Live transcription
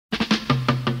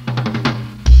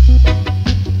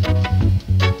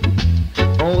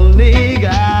only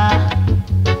God,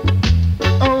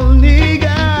 only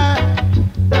God,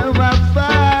 the my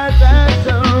Father's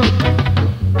son.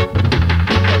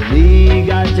 Only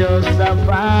God just a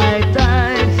fight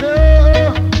I so.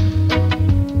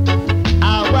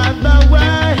 I wonder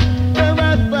why the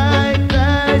my fight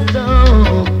I so.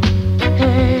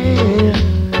 Hey,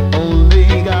 only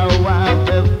God want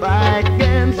to fight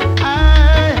against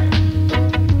I.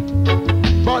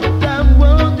 But I'm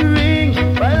wondering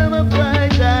why my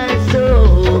fight I so.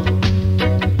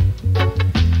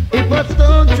 If I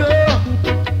don't throw,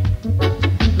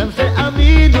 them say I me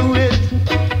do it.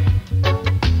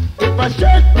 If I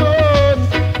shut close,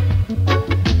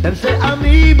 them say I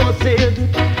me boss it.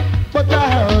 But I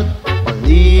heard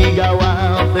only God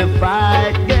want to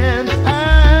fight against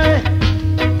I.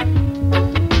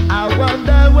 I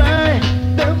wonder why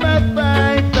them my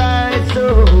fight I so.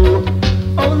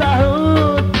 Oh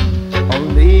Lord,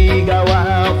 only God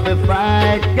want to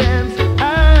fight against I.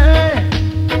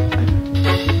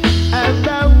 And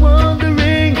I'm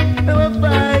wondering how I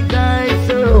fight I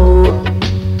so.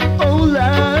 Oh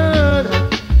Lord,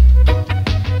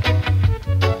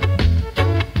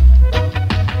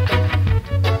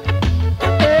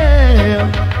 yeah.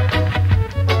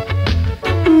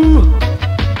 Ooh.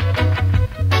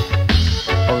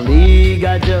 Only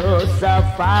God just a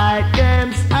fight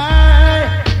against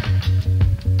I.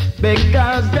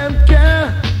 Because them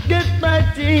can't get my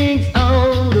things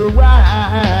all the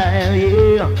while,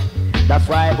 yeah. That's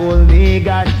why only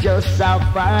God just a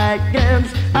fight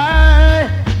against I.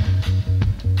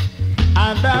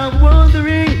 And I'm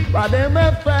wondering why them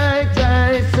a fight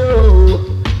I so.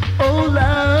 Oh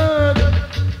Lord,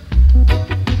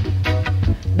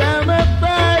 them a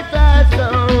fight I so.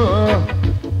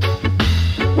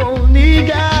 Only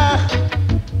God,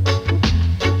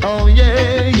 oh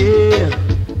yeah, yeah.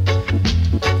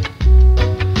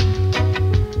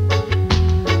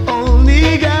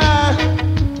 Only God,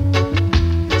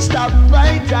 stop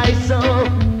fight I so.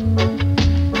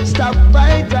 Stop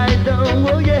fight I don't,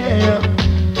 oh yeah.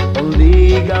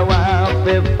 Only God want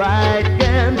to fight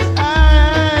against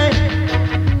I.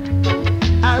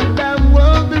 And I'm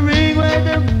wondering why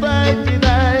them fighting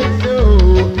I so.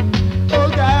 Oh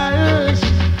gosh,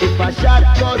 if I shot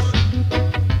cause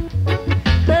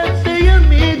them say you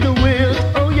me the will,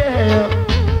 oh yeah.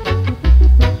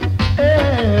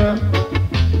 Yeah.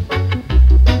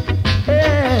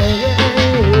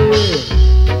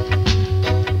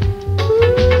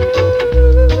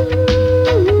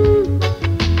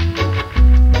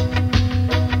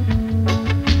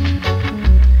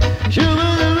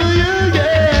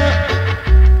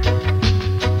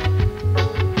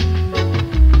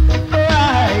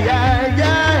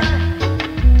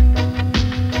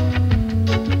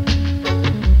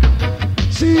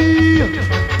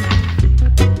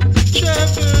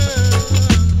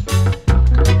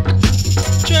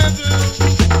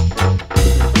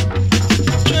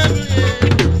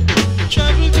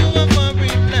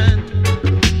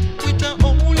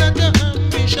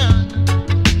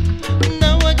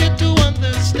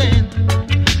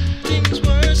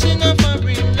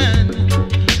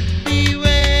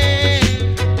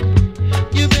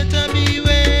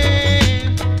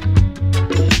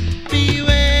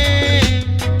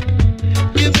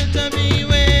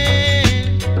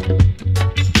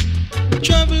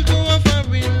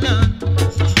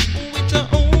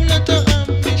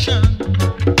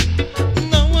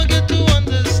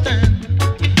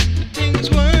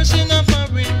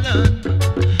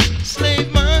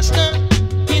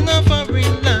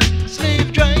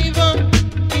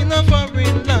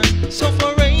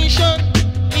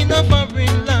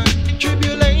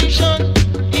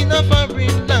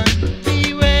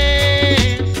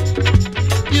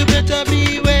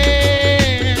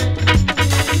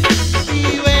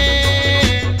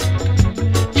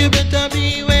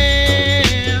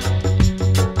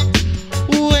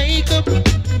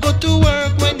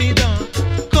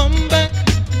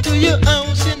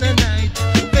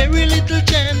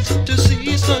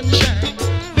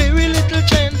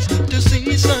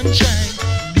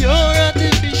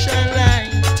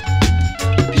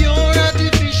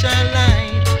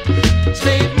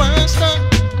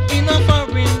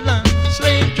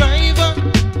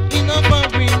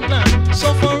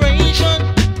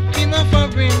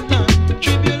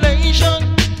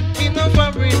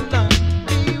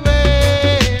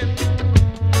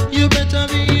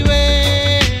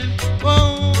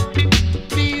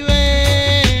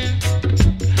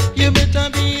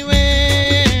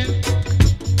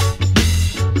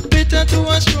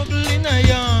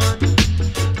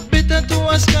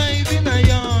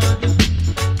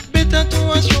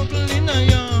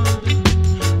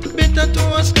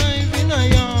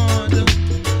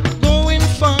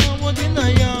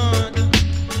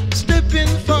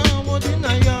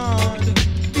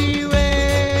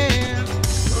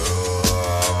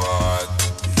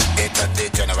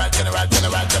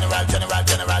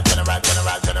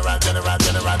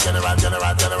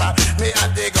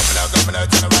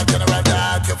 general,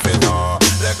 that you feel know.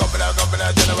 The governor,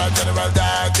 general,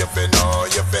 that you feel know.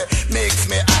 You feel mix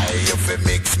me high, you feel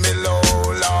mix me low,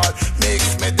 Lord.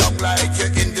 Mix me down like you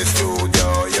in the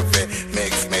studio. You feel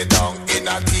mix me down in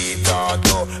a theater.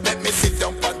 Let me sit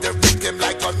down on the rhythm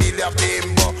like Amelia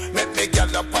Bimbo. Let me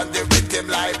get up on the rhythm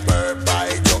like Bird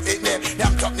by Joe. In there,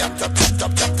 yam chop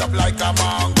like a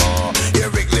mango. You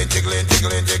wriggling, jiggling,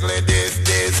 this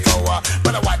disco.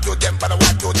 But I want to them, but I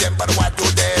want to them, but I want to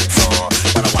them so.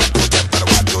 But I want to them, but I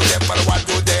want to them, but I want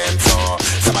to them so.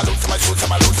 Some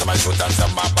I shoot, and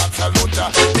some I back salute.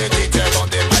 The DJ on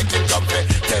the mic in company,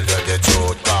 tell you the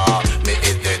truth. Me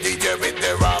is the DJ with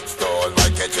the rock stone,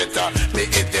 right catch it. Me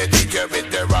is the DJ with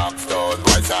the rock stone,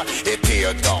 voice. It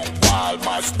tear down wall,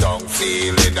 mash down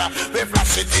ceiling. We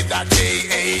flash it in a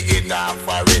J.A. in a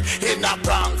Paris, in a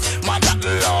Bronx, man that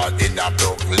Lord in a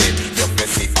Brooklyn. You can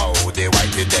see how they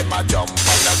white them a jump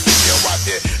and a sing you what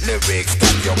the lyrics,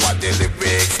 that you what the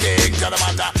lyrics, king.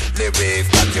 Gentleman, lyrics,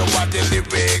 that you what the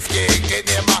lyrics, king. Get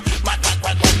them a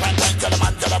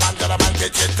gentleman,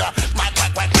 get it.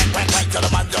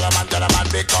 Gentleman,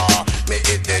 because me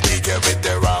is the DJ with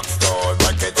the rock stone,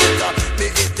 what get it. Me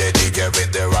is the DJ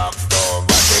with the rock stone,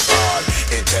 what they call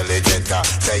intelligent.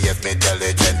 Say yes, me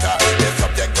intelligent. The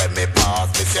subject when me pass,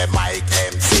 me say Mike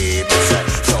MC, me say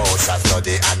social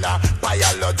study and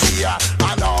biology,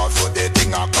 and also the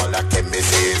thing I call a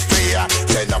chemistry.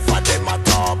 Say enough of them a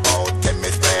talk about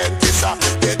chemistry and this.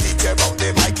 The DJ round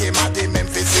the mic, him at the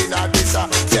Memphis in a this.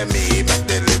 Say me make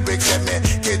the lyrics, say me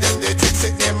give them the tricks,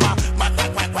 say them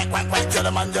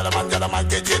gentleman,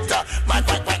 get it.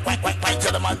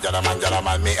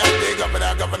 Gentleman, me and the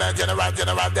governor,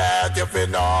 general, that you feel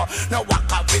know. No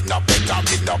walk out with no pick up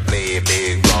with no play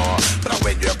bingo. But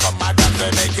when you come out and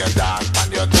they make you dance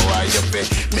on your door, you feel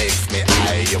mix me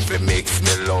high, you feel mix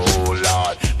me low,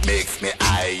 Lord. Mix me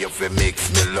high, you feel mix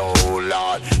me low,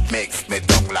 Lord. Mix me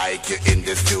down like you in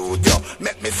the studio.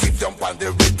 Make me sit down on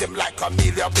the rhythm like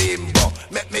Amelia Bimbo.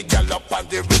 Make me gallop up on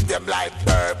the rhythm like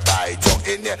Bird by Joe.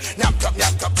 In there, nyam chop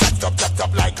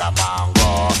like a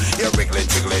mango. You wriggling,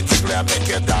 jiggling, make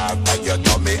you dance like you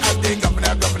know me. And the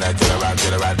governor,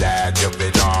 general, that you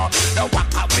be know. No walk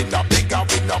out with no pick up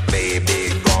with no play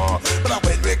bingo. But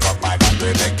when we come my band, we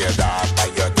make you dance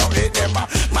like you know it.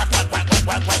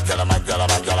 Gentleman,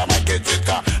 get it.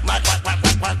 Gentleman,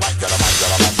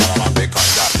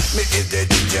 because me is the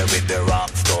DJ with the rock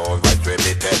stone, right with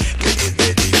me. Me is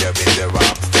the DJ with the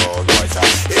rock stone, voice.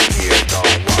 It here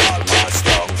down wall, mash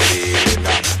down ceiling.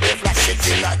 We flash it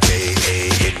in a J.A.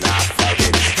 in a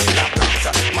Paris, in a Bronx,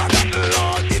 man that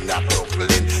Lord in a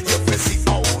Brooklyn. You can see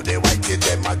how they white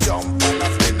them a jump and a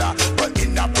spinner. But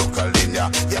in a Brooklyn,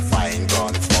 you find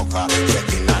gun smoker. Say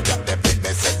in a job, they pick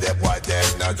me, say the boy them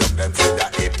no jump them to the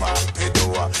hip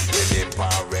Pompidoo. You hip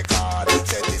record.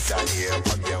 Say this a year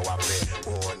come you a play.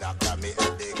 Oh, now come me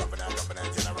and the governor,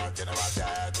 general,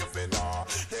 that you feel know.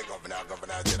 The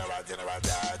governor, general,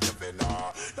 that you feel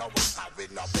know. No walk out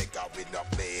with no pick up with no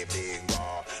play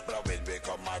bingo. But when we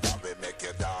come out and we make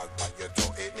you dance, but you do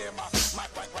it name. My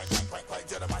quack,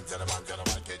 gentleman,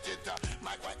 get it.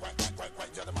 My quack,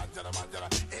 gentleman,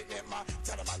 it name.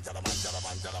 Gentleman,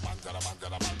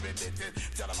 with it.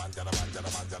 Gentleman,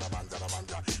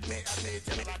 me and me,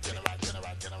 general,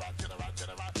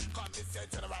 come me say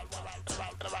general.